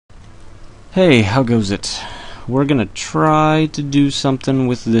Hey, how goes it? We're gonna try to do something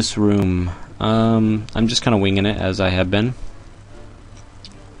with this room. I'm just kind of winging it, as I have been.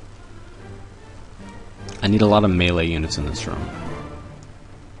 I need a lot of melee units in this room.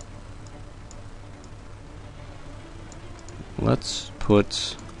 Let's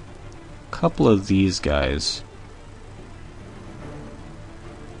put a couple of these guys.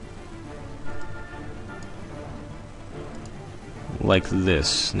 Like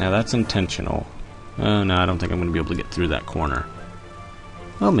this. Now that's intentional. No, I don't think I'm going to be able to get through that corner.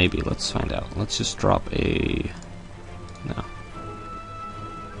 Well, maybe. Let's find out. Let's just drop a... No.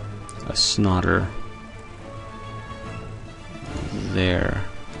 A snotter. There.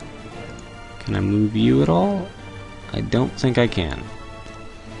 Can I move you at all? I don't think I can.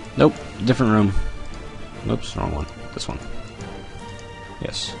 Nope. Different room. Oops, wrong one. This one.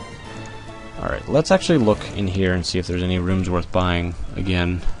 Yes. Alright, let's actually look in here and see if there's any rooms worth buying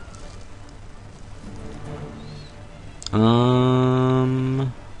again.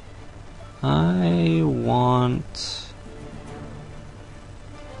 I want...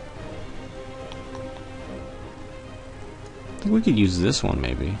 I think we could use this one,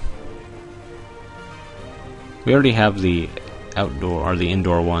 maybe. We already have the outdoor, or the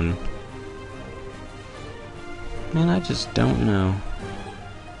indoor one. Man, I just don't know.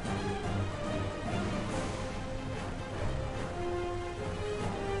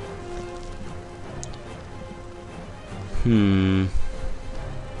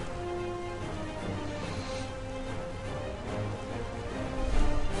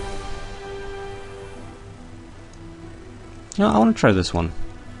 No, I want to try this one.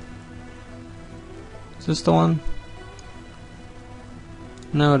 Is this the one?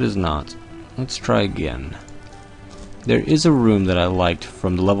 No, it is not. Let's try again. There is a room that I liked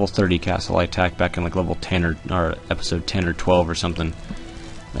from the level 30 castle I attacked back in like level 10 or episode 10 or 12 or something.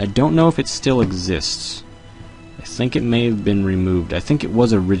 I don't know if it still exists. I think it may have been removed. I think it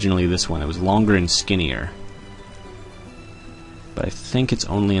was originally this one. It was longer and skinnier. But I think it's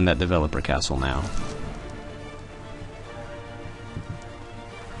only in that developer castle now.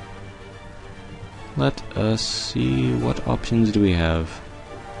 Let us see, what options do we have?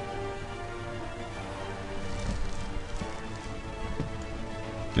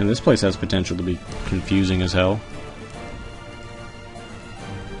 And this place has potential to be confusing as hell.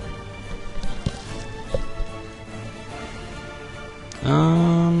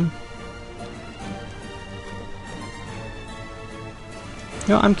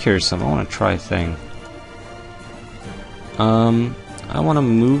 You know, I'm curious. I want to try a thing. I want to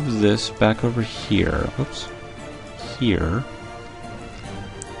move this back over here. Oops. Here.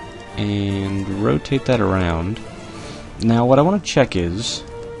 And rotate that around. Now, what I want to check is,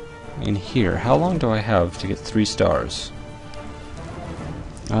 in here, how long do I have to get 3 stars?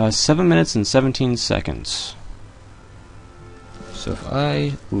 7 minutes and 17 seconds. So if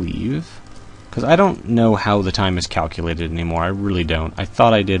I leave... Because I don't know how the time is calculated anymore. I really don't. I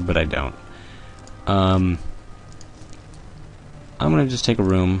thought I did, but I don't. I'm going to just take a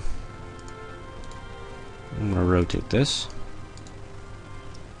room. I'm going to rotate this.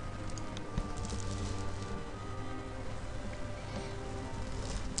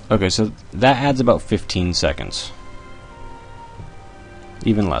 Okay, so that adds about 15 seconds.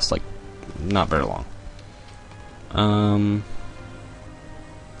 Even less, like, not very long.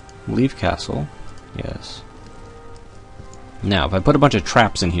 Leave castle. Yes. Now, if I put a bunch of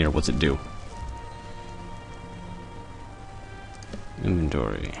traps in here, what's it do?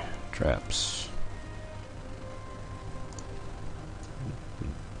 Inventory. Traps.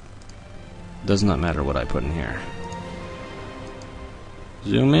 Does not matter what I put in here.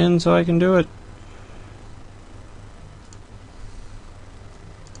 Zoom in so I can do it.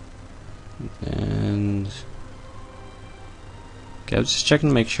 And... okay, I was just checking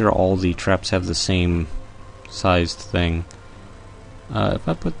to make sure all the traps have the same sized thing. If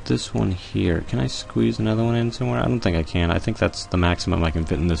I put this one here, can I squeeze another one in somewhere? I don't think I can. I think that's the maximum I can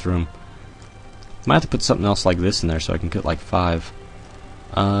fit in this room. Might have to put something else like this in there so I can get like 5.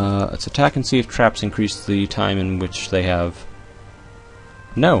 Let's attack and see if traps increase the time in which they have...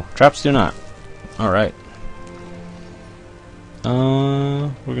 No, traps do not. Alright.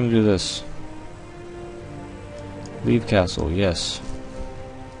 We're gonna do this. Leave castle, yes.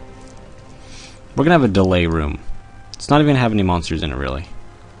 We're gonna have a delay room. It's not even gonna have any monsters in it, really.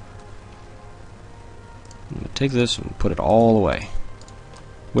 I'm gonna take this and put it all away.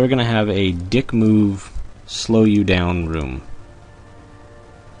 We're gonna have a dick move, slow you down room.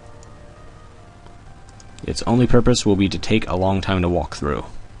 Its only purpose will be to take a long time to walk through.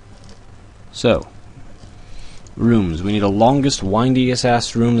 So, Rooms. We need a longest, windiest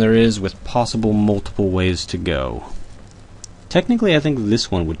ass room there is with possible multiple ways to go. Technically, I think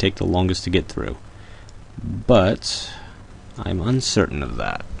this one would take the longest to get through, but I'm uncertain of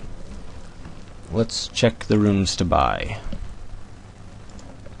that. Let's check the rooms to buy.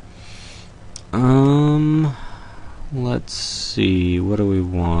 Let's see, what do we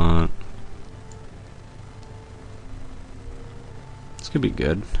want? This could be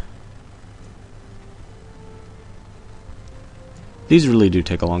good. These really do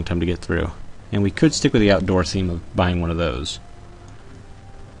take a long time to get through, and we could stick with the outdoor theme of buying one of those.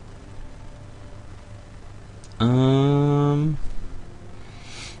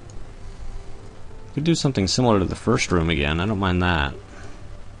 Could do something similar to the first room again, I don't mind that.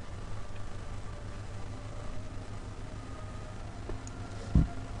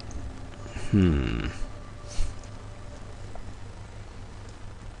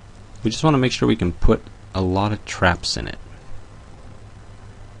 We just want to make sure we can put a lot of traps in it.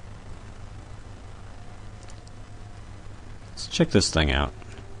 Let's check this thing out.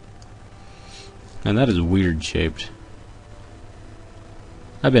 And that is weird shaped.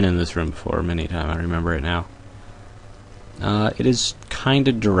 I've been in this room before many times, I remember it now. It is kind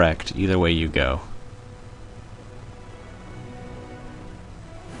of direct either way you go.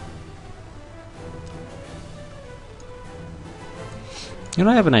 You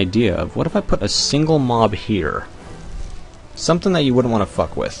know, I have an idea of, what if I put a single mob here? Something that you wouldn't want to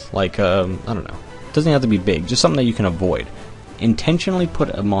fuck with. Like, I don't know. It doesn't have to be big, just something that you can avoid. Intentionally put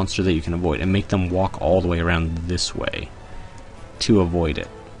a monster that you can avoid and make them walk all the way around this way to avoid it.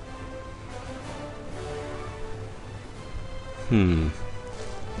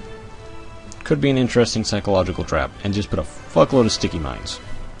 Could be an interesting psychological trap, and just put a fuckload of sticky mines.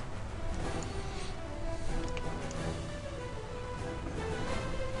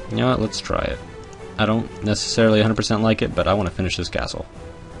 You know what, let's try it. I don't necessarily 100% like it, but I want to finish this castle.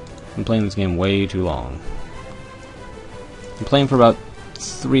 I'm playing this game way too long. I'm playing for about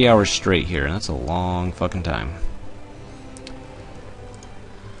 3 hours straight here, and that's a long fucking time.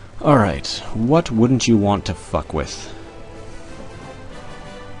 Alright, what wouldn't you want to fuck with?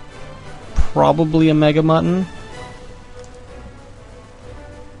 Probably a Mega Mutton.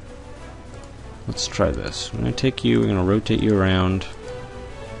 Let's try this. I'm going to take you, we're going to rotate you around.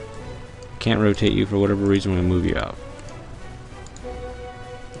 Can't rotate you for whatever reason, we're going to move you out.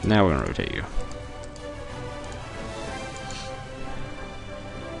 Now we're going to rotate you.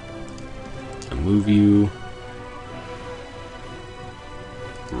 And move you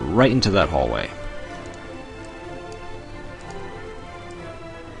right into that hallway.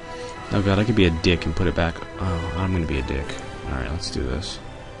 Oh god, I could be a dick and put it back. Oh, I'm gonna be a dick. Alright, let's do this.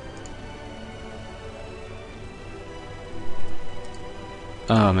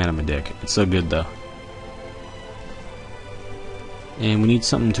 Oh man, I'm a dick. It's so good though. And we need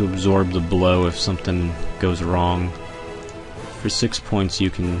something to absorb the blow if something goes wrong. For 6 points you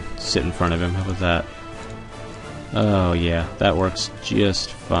can sit in front of him. How about that? Oh yeah, that works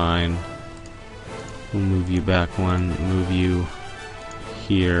just fine. We'll move you back one, move you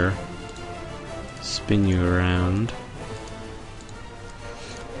here. Spin you around.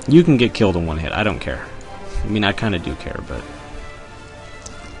 You can get killed in one hit, I don't care. I mean, I kinda do care, but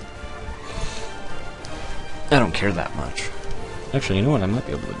I don't care that much. Actually, you know what I might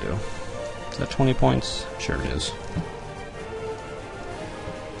be able to do? Is that 20 points? Sure it is.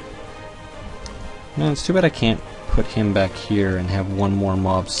 Man, it's too bad I can't put him back here and have one more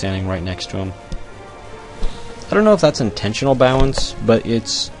mob standing right next to him. I don't know if that's intentional balance, but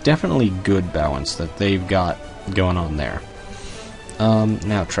it's definitely good balance that they've got going on there.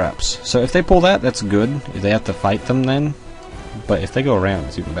 Now traps. So if they pull that, that's good. They have to fight them then, but if they go around,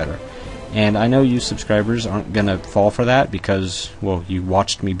 it's even better. And I know you subscribers aren't gonna fall for that because, well, you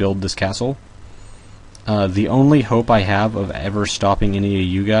watched me build this castle. The only hope I have of ever stopping any of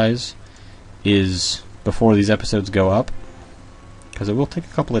you guys is before these episodes go up, because it will take a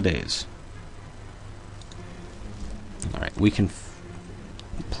couple of days. Alright, we can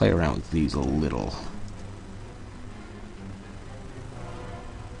play around with these a little.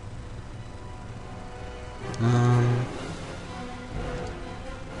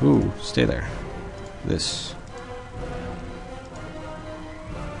 Ooh, stay there. This.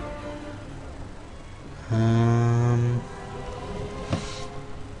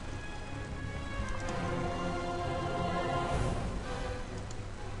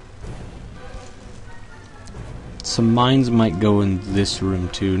 Some mines might go in this room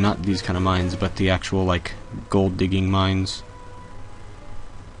too, not these kind of mines, but the actual, like, gold digging mines.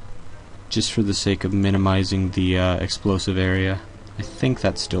 Just for the sake of minimizing the explosive area. I think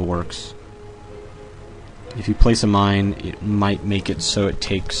that still works. If you place a mine, it might make it so it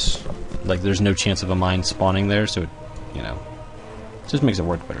takes, like, there's no chance of a mine spawning there, so it, you know, just makes it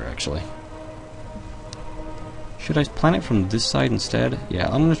work better, actually. Should I plant it from this side instead? Yeah,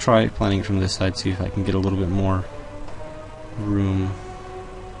 I'm going to try planting it from this side, see if I can get a little bit more room.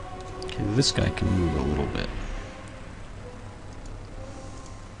 Okay, this guy can move a little bit.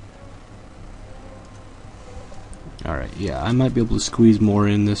 Alright, yeah, I might be able to squeeze more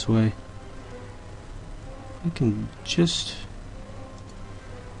in this way. I can just...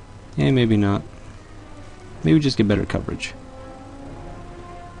 yeah, maybe not. Maybe just get better coverage.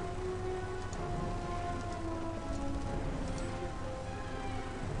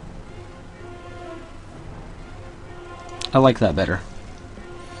 I like that better.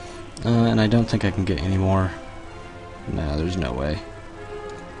 And I don't think I can get any more. No, there's no way.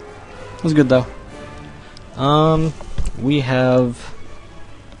 That was good though. We have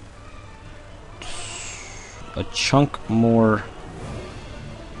a chunk more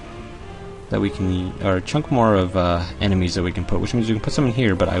that we can, or a chunk more of enemies that we can put, which means we can put some in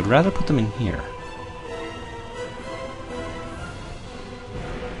here, but I would rather put them in here.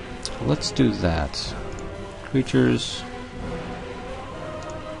 Let's do that. Creatures.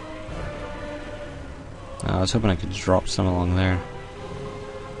 I was hoping I could drop some along there.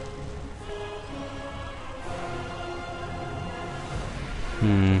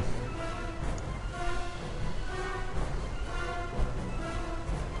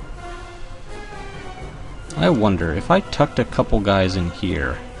 I wonder if I tucked a couple guys in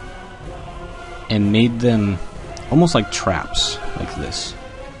here and made them almost like traps, like this.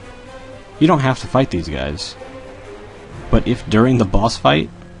 You don't have to fight these guys, but if during the boss fight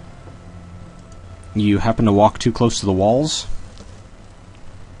you happen to walk too close to the walls,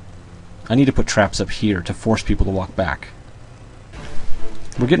 I need to put traps up here to force people to walk back.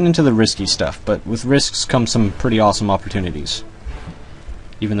 We're getting into the risky stuff, but with risks come some pretty awesome opportunities,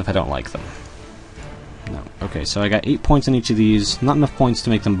 even if I don't like them. No. Okay, so I got 8 points in each of these. Not enough points to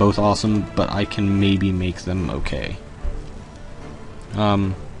make them both awesome, but I can maybe make them okay.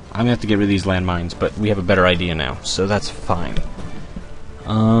 I'm gonna have to get rid of these landmines, but we have a better idea now, so that's fine.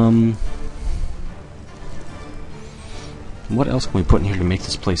 What else can we put in here to make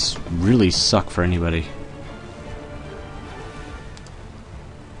this place really suck for anybody?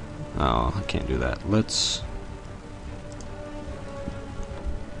 Oh, I can't do that. Let's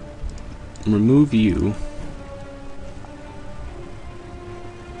remove you.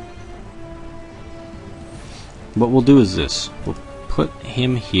 What we'll do is this. We'll put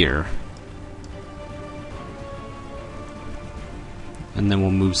him here. And then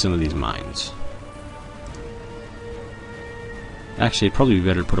we'll move some of these mines. Actually, it'd probably be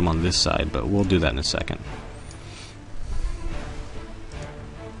better to put them on this side, but we'll do that in a second.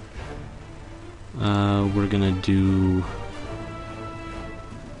 We're gonna do...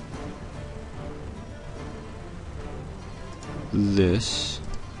 this.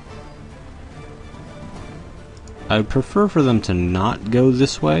 I would prefer for them to not go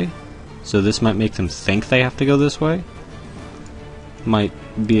this way, so this might make them think they have to go this way. Might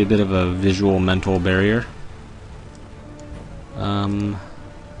be a bit of a visual mental barrier.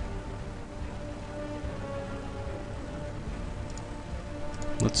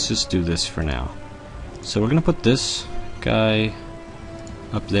 Let's just do this for now. So we're gonna put this guy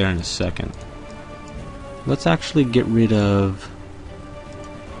up there in a second. Let's actually get rid of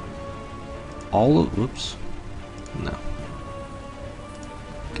all of... whoops. No.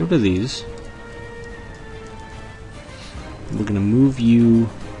 Get rid of these. We're gonna move you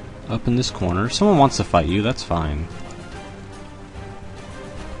up in this corner. If someone wants to fight you, that's fine.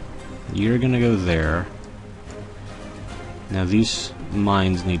 You're gonna go there. Now these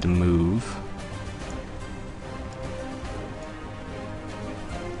mines need to move.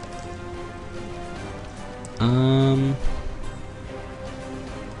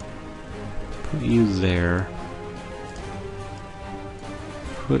 Put you there.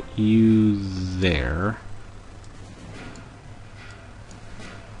 Put you there.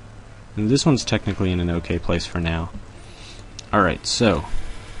 And this one's technically in an okay place for now. Alright, so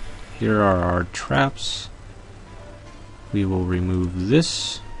here are our traps. We will remove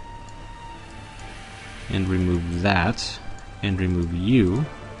this, and remove that, and remove you.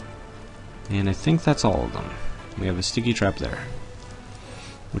 And I think that's all of them. We have a sticky trap there,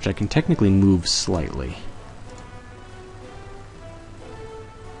 which I can technically move slightly.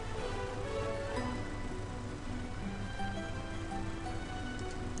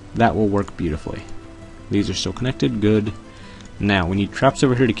 That will work beautifully. These are still connected, good. Now, we need traps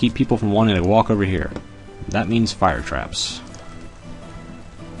over here to keep people from wanting to walk over here. That means fire traps.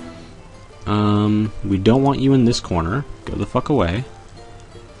 We don't want you in this corner. Go the fuck away.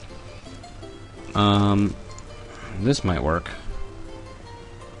 This might work.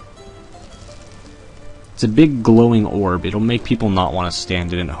 It's a big glowing orb. It'll make people not want to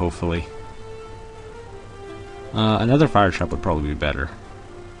stand in it, hopefully. Another fire trap would probably be better.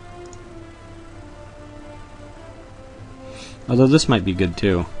 Although this might be good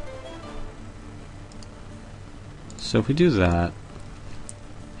too. So if we do that,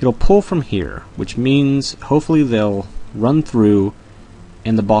 it'll pull from here, which means hopefully they'll run through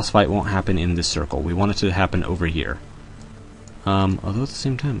and the boss fight won't happen in this circle. We want it to happen over here. Although at the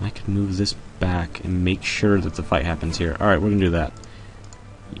same time, I could move this back and make sure that the fight happens here. Alright, we're going to do that.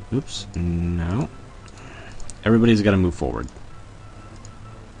 Oops, no. Everybody's got to move forward.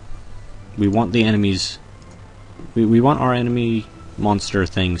 We want the enemies... We want our enemy monster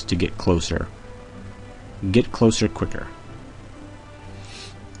things to get closer. Get closer quicker.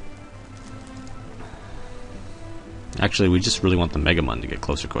 Actually, we just really want the Megamon to get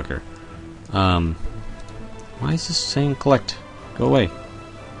closer quicker. Why is this saying collect? Go away.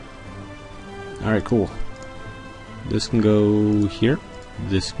 Alright, cool. This can go here.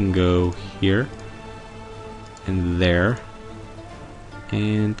 This can go here. And there.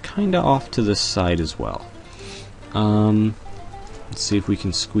 And kinda off to this side as well. Let's see if we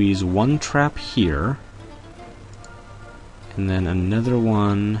can squeeze one trap here. And then another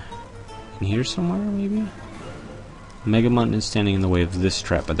one in here somewhere, maybe? Megamon is standing in the way of this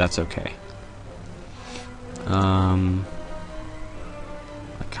trap, but that's okay. I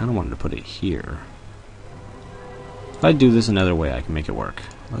kind of wanted to put it here. If I do this another way, I can make it work.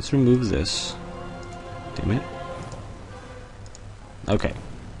 Let's remove this. Damn it. Okay.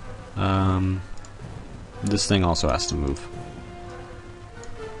 This thing also has to move.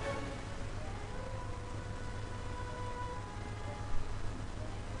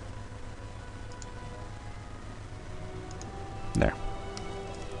 There.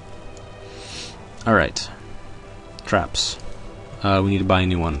 Alright. Traps. We need to buy a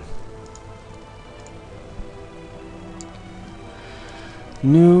new one.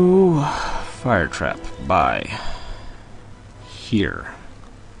 New fire trap. Buy. Here.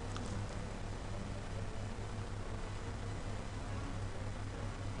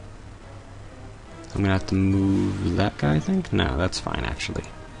 I'm gonna have to move that guy, I think? No, that's fine, actually.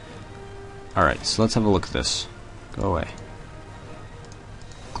 Alright, so let's have a look at this. Go away.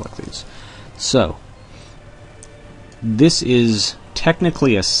 Collect these. So, this is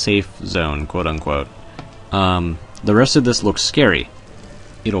technically a safe zone, quote-unquote. The rest of this looks scary.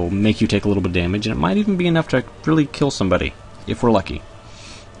 It'll make you take a little bit of damage, and it might even be enough to really kill somebody, if we're lucky.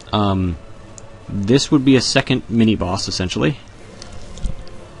 This would be a second mini-boss, essentially.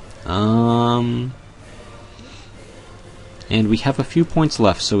 And we have a few points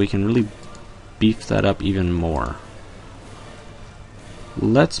left, so we can really beef that up even more.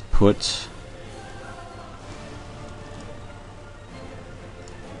 Let's put...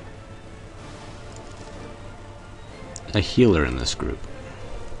 a healer in this group.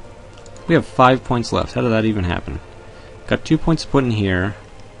 We have 5 points left. How did that even happen? Got 2 points to put in here.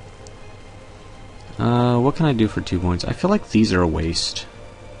 What can I do for 2 points? I feel like these are a waste.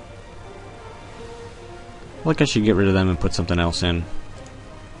 I feel like I should get rid of them and put something else in.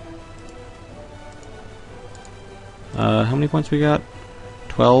 How many points we got?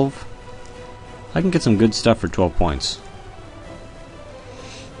 12? I can get some good stuff for 12 points.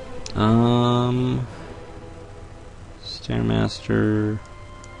 Stairmaster...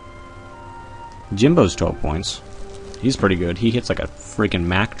 Jimbo's 12 points. He's pretty good. He hits like a freaking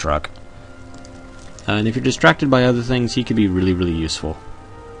Mack truck. And if you're distracted by other things, he could be really, really useful.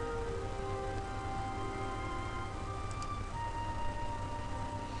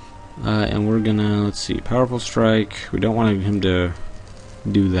 And we're gonna, let's see, Powerful Strike. We don't want him to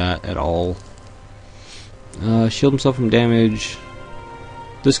do that at all. Shield himself from damage.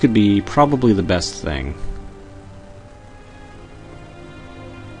 This could be probably the best thing.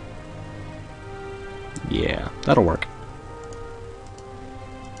 Yeah, that'll work.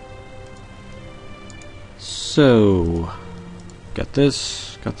 So, got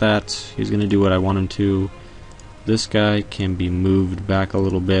this, got that. He's gonna do what I want him to. This guy can be moved back a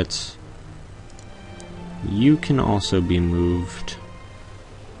little bit. You can also be moved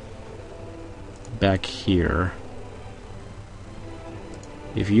back here.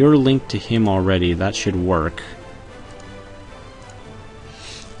 If you're linked to him already, that should work.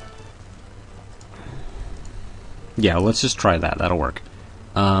 Yeah, let's just try that. That'll work.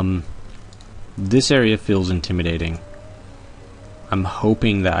 This area feels intimidating. I'm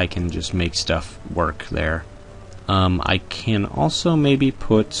hoping that I can just make stuff work there. I can also maybe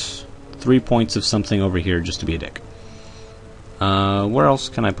put 3 points of something over here just to be a dick. Where else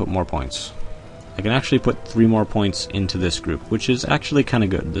can I put more points? I can actually put 3 more points into this group, which is actually kind of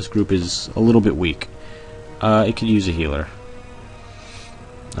good. This group is a little bit weak. It could use a healer.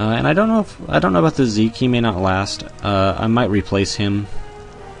 And I don't know about the Zeke. He may not last. I might replace him.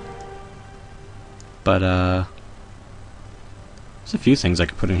 But there's a few things I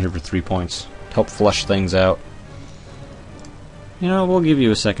could put in here for 3 points to help flush things out. You know, we'll give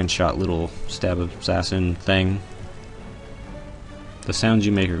you a second shot, little stab assassin thing. The sounds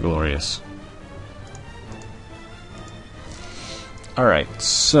you make are glorious. Alright,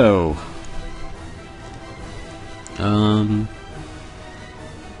 so... do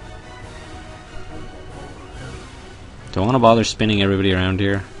I want to bother spinning everybody around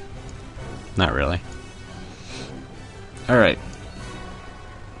here? Not really. Alright.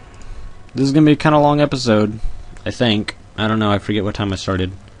 This is going to be a kind of long episode, I think. I don't know, I forget what time I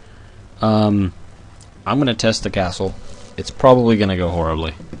started. I'm going to test the castle. It's probably going to go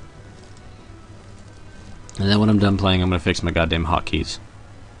horribly. And then when I'm done playing, I'm going to fix my goddamn hotkeys.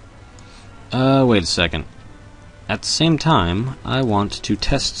 Wait a second. At the same time, I want to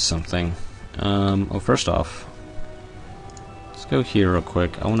test something. Oh, first off, let's go here real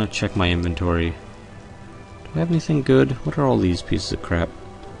quick. I want to check my inventory. Do I have anything good? What are all these pieces of crap?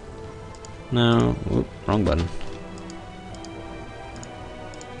 No, whoop, wrong button.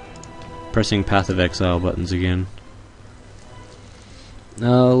 Pressing Path of Exile buttons again.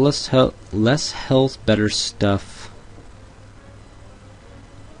 Less health, better stuff.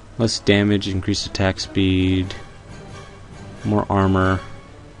 Less damage, increased attack speed. More armor.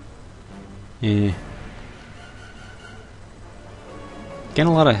 Getting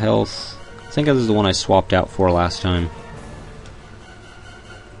a lot of health. I think this is the one I swapped out for last time.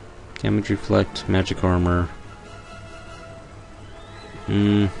 Damage reflect, magic armor.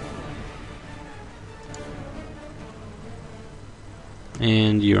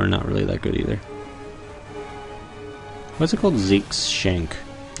 And you're not really that good either. What's it called? Zeke's Shank.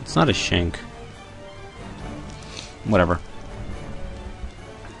 It's not a shank. Whatever.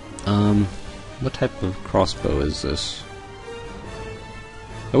 What type of crossbow is this?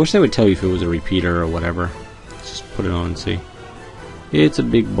 I wish they would tell you if it was a repeater or whatever. Let's just put it on and see. It's a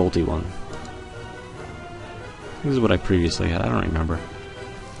big bolty one. This is what I previously had. I don't remember.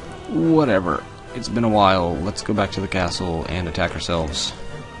 Whatever. It's been a while. Let's go back to the castle and attack ourselves.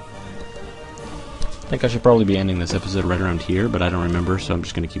 I think I should probably be ending this episode right around here, but I don't remember, so I'm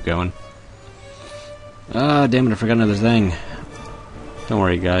just going to keep going. Ah, damn it, I forgot another thing. Don't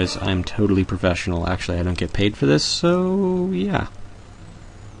worry, guys. I'm totally professional. Actually, I don't get paid for this, so yeah.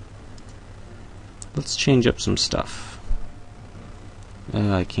 Let's change up some stuff.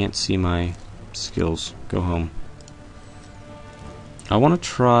 I can't see my skills. Go home. I want to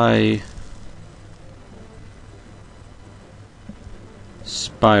try...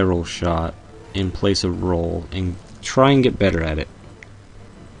 Spiral shot in place of roll and try and get better at it.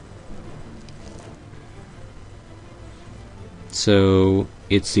 So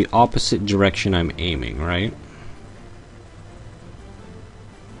it's the opposite direction I'm aiming, right?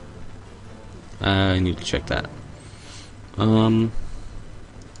 I need to check that. Is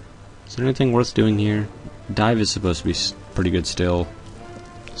there anything worth doing here? Dive is supposed to be pretty good still.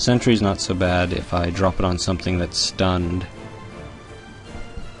 Sentry's not so bad if I drop it on something that's stunned.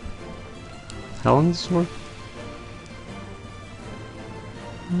 How long does this work?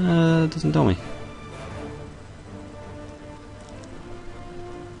 It doesn't tell me.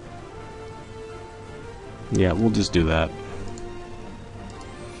 Yeah, we'll just do that.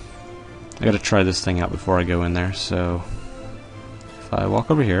 I gotta try this thing out before I go in there, so... If I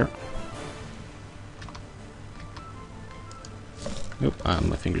walk over here... Oop,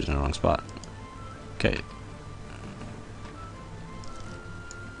 my finger's in the wrong spot. Okay.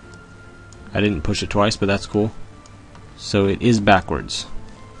 I didn't push it twice, but that's cool. So it is backwards.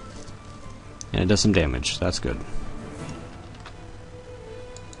 And it does some damage, so that's good.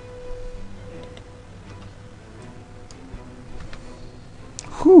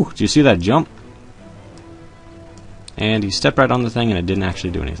 Whew, do you see that jump? And he stepped right on the thing and it didn't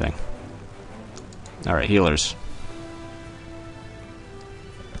actually do anything. Alright, healers.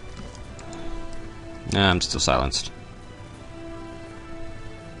 Nah, I'm still silenced.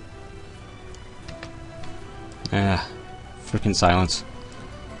 Ah, freaking silence.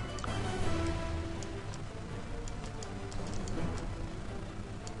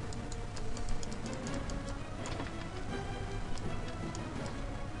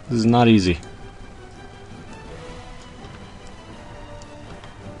 This is not easy.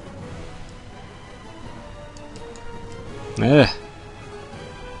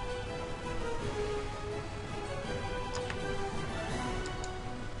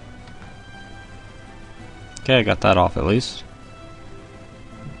 Okay, I got that off at least.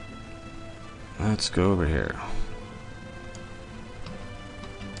 Let's go over here.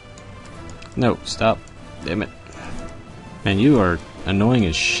 No, stop. Damn it. Man, you are annoying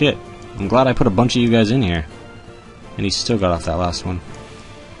as shit. I'm glad I put a bunch of you guys in here. And he still got off that last one.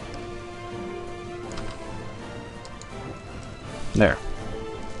 There.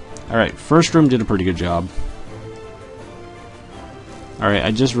 Alright, first room did a pretty good job. Alright,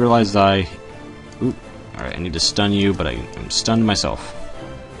 I just realized Alright, I need to stun you, but I'm stunned myself.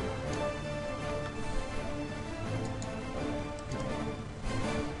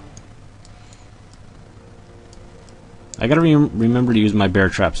 I gotta remember to use my bear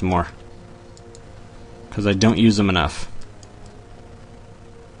traps more. Because I don't use them enough.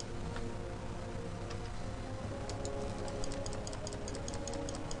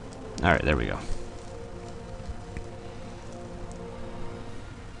 Alright, there we go.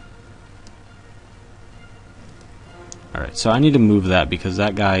 Alright, so I need to move that because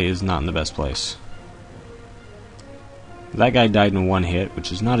that guy is not in the best place. That guy died in one hit,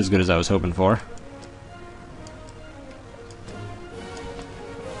 which is not as good as I was hoping for.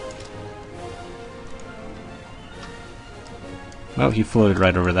 Oh, he floated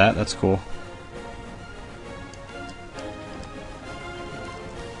right over that. That's cool.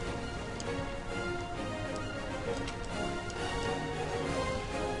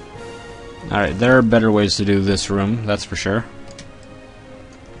 Alright, there are better ways to do this room, that's for sure.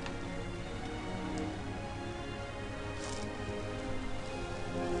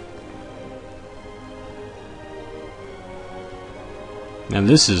 And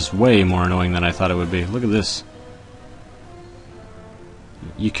this is way more annoying than I thought it would be. Look at this.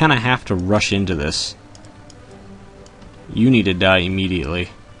 You kind of have to rush into this. You need to die immediately.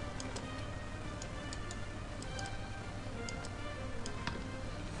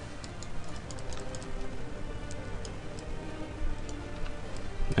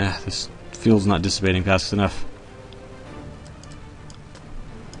 This fuel's not dissipating fast enough.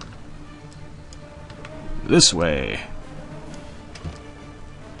 This way.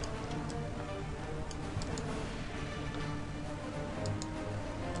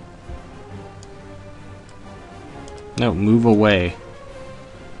 No, move away.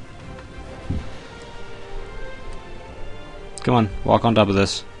 Come on, walk on top of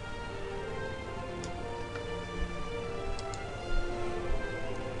this.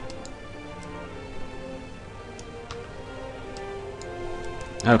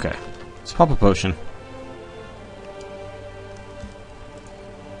 Okay, let's pop a potion.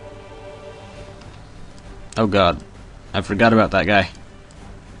 Oh god, I forgot about that guy.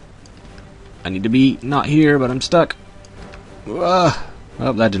 I need to be not here, but I'm stuck. Oh,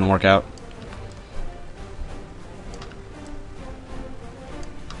 that didn't work out.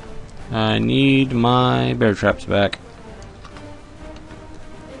 I need my bear traps back.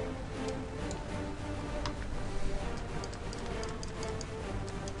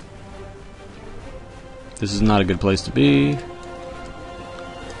 This is not a good place to be.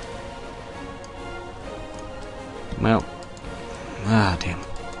 Well, damn.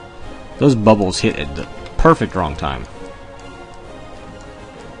 Those bubbles hit at the perfect wrong time.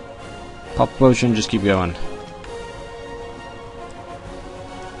 Pop potion, just keep going.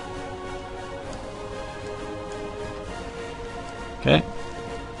 Okay.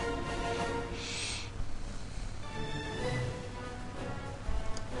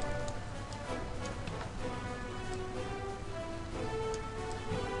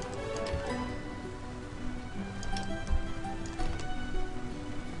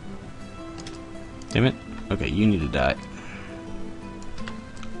 Damn it. Okay, you need to die.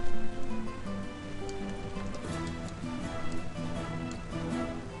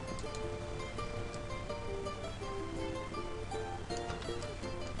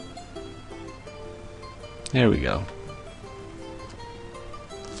 There we go.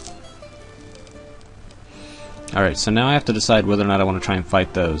 Alright, so now I have to decide whether or not I want to try and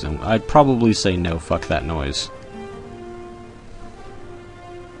fight those, and I'd probably say no, fuck that noise.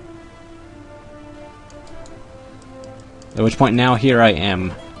 At which point now here I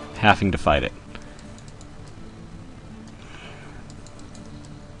am, having to fight it.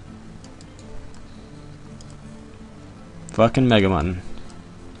 Fucking Megamon.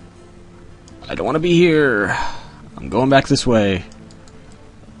 I don't want to be here. I'm going back this way.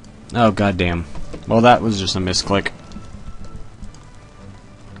 Oh, goddamn. Well, that was just a misclick.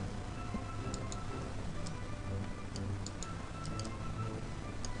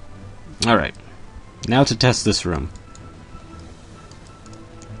 Alright. Now to test this room.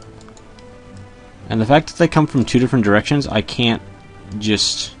 And the fact that they come from two different directions, I can't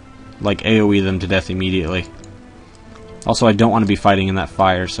just like, AoE them to death immediately. Also, I don't want to be fighting in that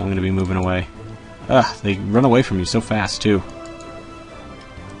fire, so I'm going to be moving away. Ugh, they run away from you so fast, too.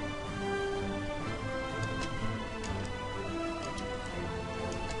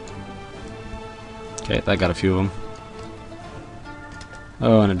 Okay, that got a few of them.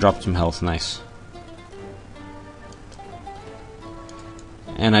 Oh, and it dropped some health. Nice.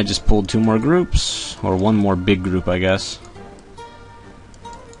 And I just pulled 2 more groups. Or 1 more big group, I guess.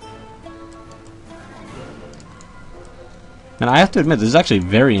 And I have to admit, this is actually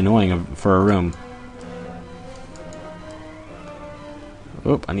very annoying for a room.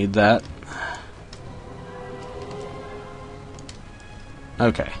 Oop, I need that.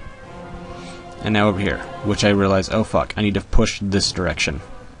 Okay. And now over here, which I realize, oh fuck, I need to push this direction.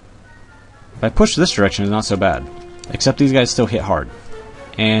 If I push this direction, it's not so bad. Except these guys still hit hard.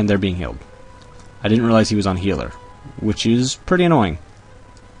 And they're being healed. I didn't realize he was on healer, which is pretty annoying.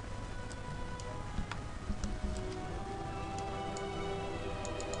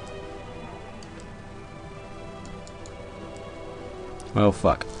 Well,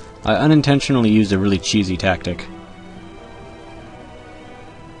 fuck. I unintentionally used a really cheesy tactic.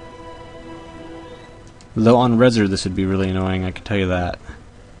 Though on Reser this would be really annoying, I can tell you that.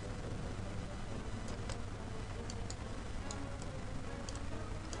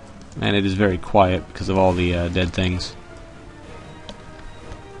 And it is very quiet because of all the dead things.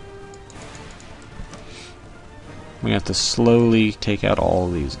 We have to slowly take out all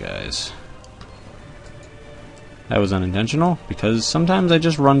these guys. That was unintentional, because sometimes I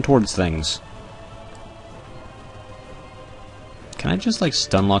just run towards things. Can I just, like,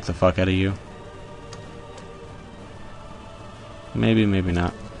 stun lock the fuck out of you? Maybe, maybe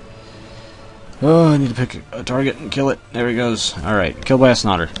not. Oh, I need to pick a target and kill it. There he goes. Alright, killed by a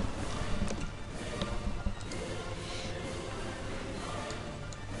snotter.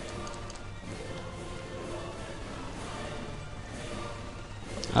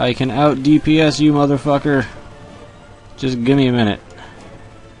 I can out DPS you, motherfucker. Just give me a minute.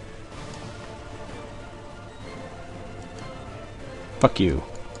 Fuck you.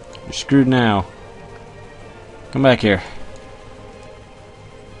 You're screwed now. Come back here.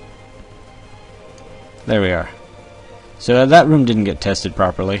 There we are. So that room didn't get tested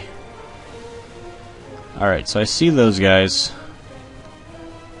properly. Alright, so I see those guys.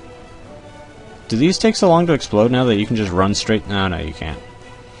 Do these take so long to explode now that you can just run straight? No, no, you can't.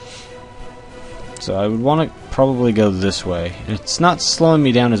 So I would want to probably go this way. It's not slowing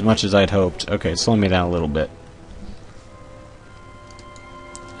me down as much as I'd hoped. Okay, it's slowing me down a little bit.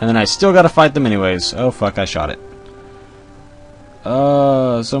 And then I still gotta fight them anyways. Oh fuck, I shot it.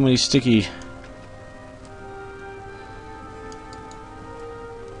 So many sticky...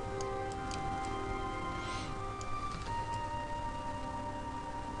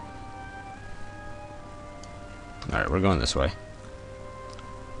 Alright, we're going this way.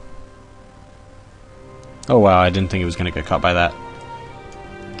 Oh wow, I didn't think it was going to get caught by that.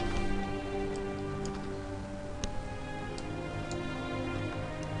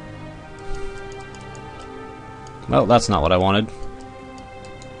 Well, that's not what I wanted.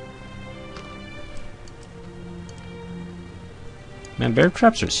 Man, bear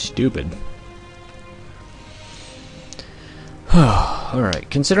traps are stupid. Alright,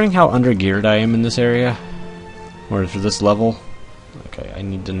 considering how under-geared I am in this area, or for this level, okay, I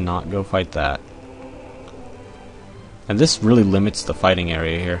need to not go fight that. And this really limits the fighting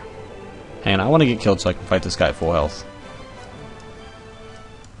area here. And I want to get killed so I can fight this guy at full health.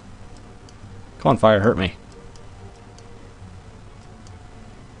 Come on, fire, hurt me.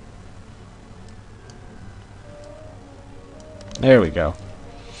 There we go.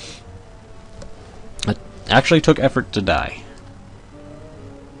 It actually took effort to die.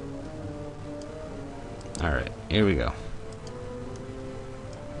 Alright, here we go.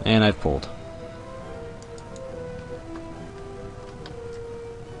 And I've pulled.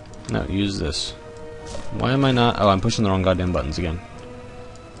 No, use this. Why am I not... Oh, I'm pushing the wrong goddamn buttons again.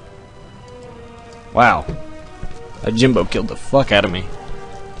 Wow. That Jimbo killed the fuck out of me.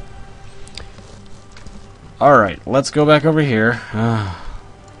 Alright, let's go back over here.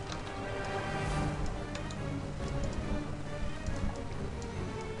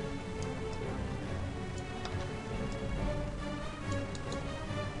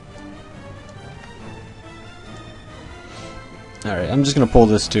 Alright, I'm just gonna pull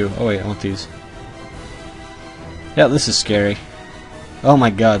this too. Oh wait, I want these. Yeah, this is scary. Oh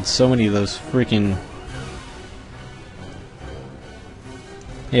my god, so many of those freaking...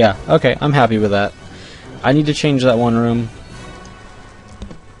 Yeah, okay, I'm happy with that. I need to change that one room.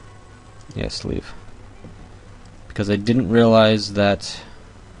 Yes, leave. Because I didn't realize that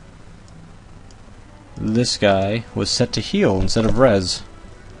this guy was set to heal instead of res.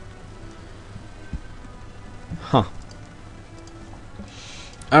 Huh.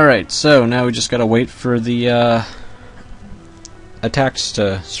 Alright, so now we just gotta wait for the attacks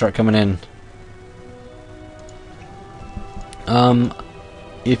to start coming in.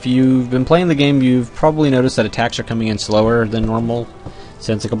 If you've been playing the game, you've probably noticed that attacks are coming in slower than normal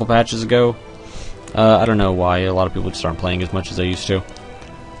since a couple patches ago. I don't know why. A lot of people just aren't playing as much as they used to.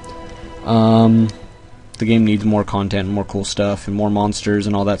 The game needs more content and more cool stuff and more monsters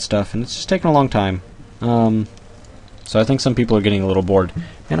and all that stuff, and it's just taking a long time. So I think some people are getting a little bored.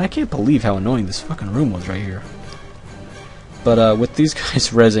 And I can't believe how annoying this fucking room was right here. But with these guys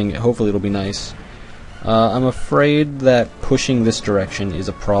rezzing, hopefully it'll be nice. I'm afraid that pushing this direction is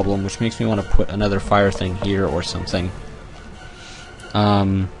a problem, which makes me want to put another fire thing here or something.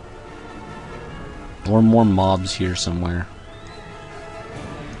 Or more mobs here somewhere.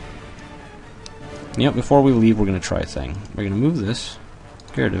 Yep, before we leave, we're going to try a thing. We're going to move this.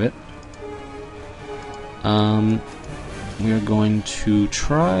 Get rid of it. We are going to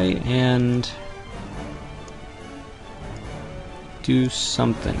try and do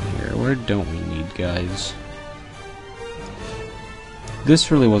something here. Where don't we need guys? This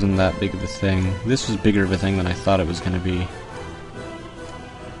really wasn't that big of a thing. This was bigger of a thing than I thought it was going to be.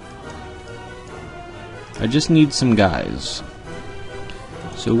 I just need some guys.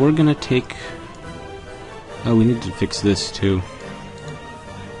 So we're going to take... Oh, we need to fix this too.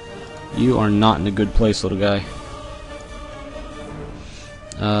 You are not in a good place, little guy.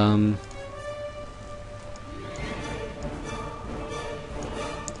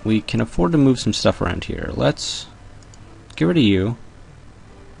 We can afford to move some stuff around here. Let's get rid of you.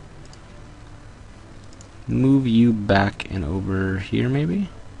 Move you back and over here, maybe?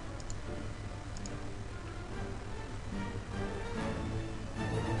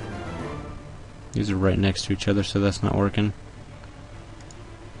 These are right next to each other, so that's not working.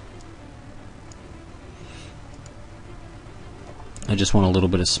 I just want a little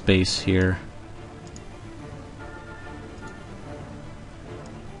bit of space here.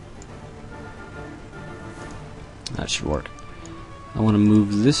 That should work. I want to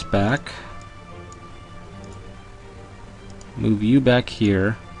move this back. Move you back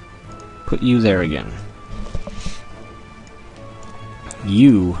here. Put you there again.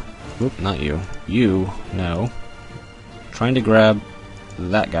 You. Whoop, not you. You. No. Trying to grab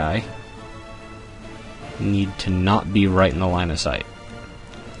that guy. Need to not be right in the line of sight.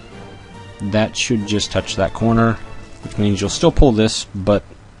 That should just touch that corner, which means you'll still pull this, but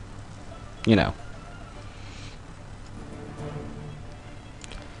you know.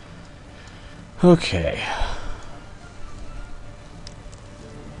 Okay.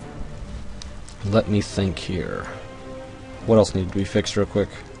 Let me think here. What else needed to be fixed real quick?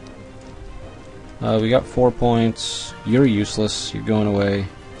 We got 4 points. You're useless. You're going away.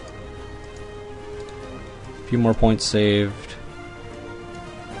 A few more points saved.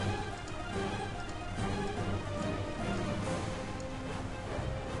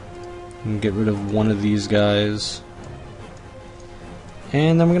 And get rid of one of these guys.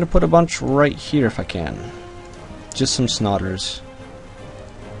 And then we're going to put a bunch right here if I can. Just some snotters.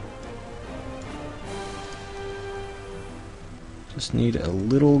 Just need a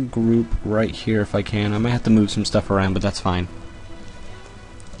little group right here if I can. I might have to move some stuff around, but that's fine.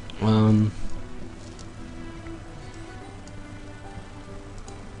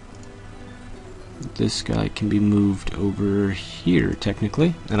 This guy can be moved over here,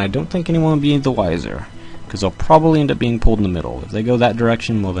 technically. And I don't think anyone will be the wiser, because they'll probably end up being pulled in the middle. If they go that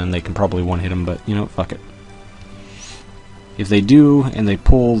direction, well then they can probably one-hit them, but you know, fuck it. If they do, and they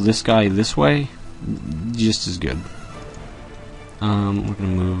pull this guy this way, just as good. We're gonna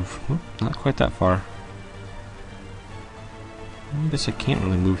move, not quite that far. I guess I can't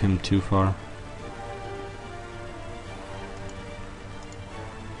really move him too far.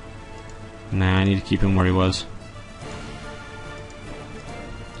 Nah, I need to keep him where he was.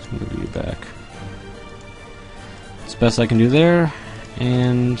 Let's move you back. It's best I can do there,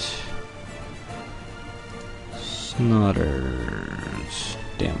 and snotters.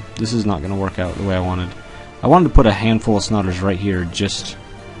 Damn, this is not gonna work out the way I wanted. I wanted to put a handful of snotters right here, just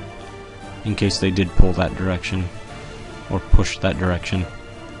in case they did pull that direction, or push that direction.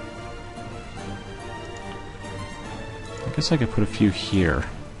 I guess I could put a few here.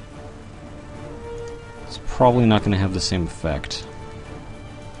 It's probably not going to have the same effect.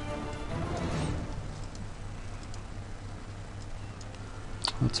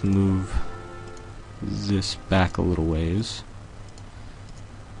 Let's move this back a little ways.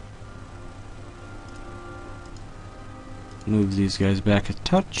 Move these guys back a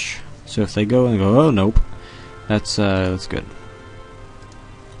touch. So if they go and go, oh nope, that's good.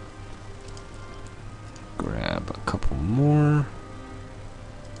 Grab a couple more.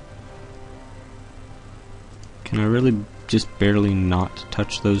 Can I really just barely not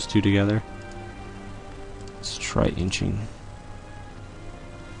touch those two together? Let's try inching.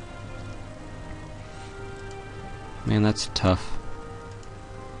 Man, that's tough.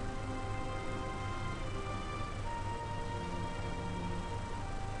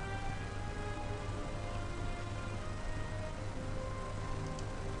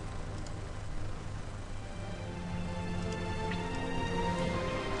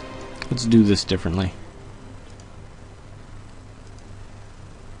 Let's do this differently.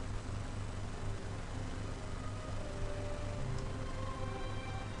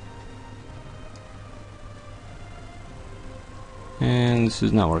 And this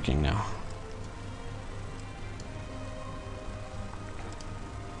is not working now.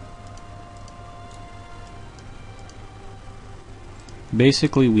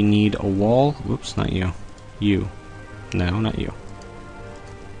 Basically, we need a wall. Whoops, not you. You. No, not you.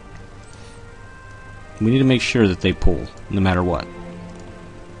 We need to make sure that they pull, no matter what.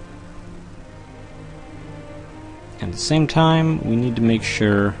 And at the same time, we need to make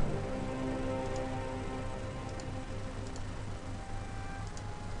sure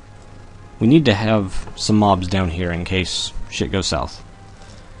we need to have some mobs down here in case shit goes south.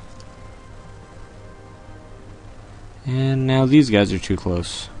 And now these guys are too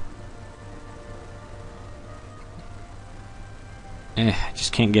close. I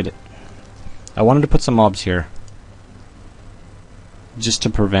just can't get it. I wanted to put some mobs here, just to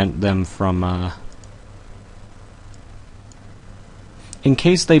prevent them from, in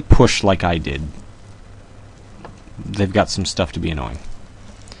case they push like I did, they've got some stuff to be annoying.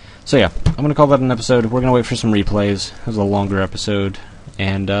 So yeah, I'm going to call that an episode. We're going to wait for some replays. It was a longer episode,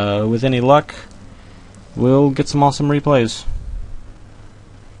 and with any luck, we'll get some awesome replays.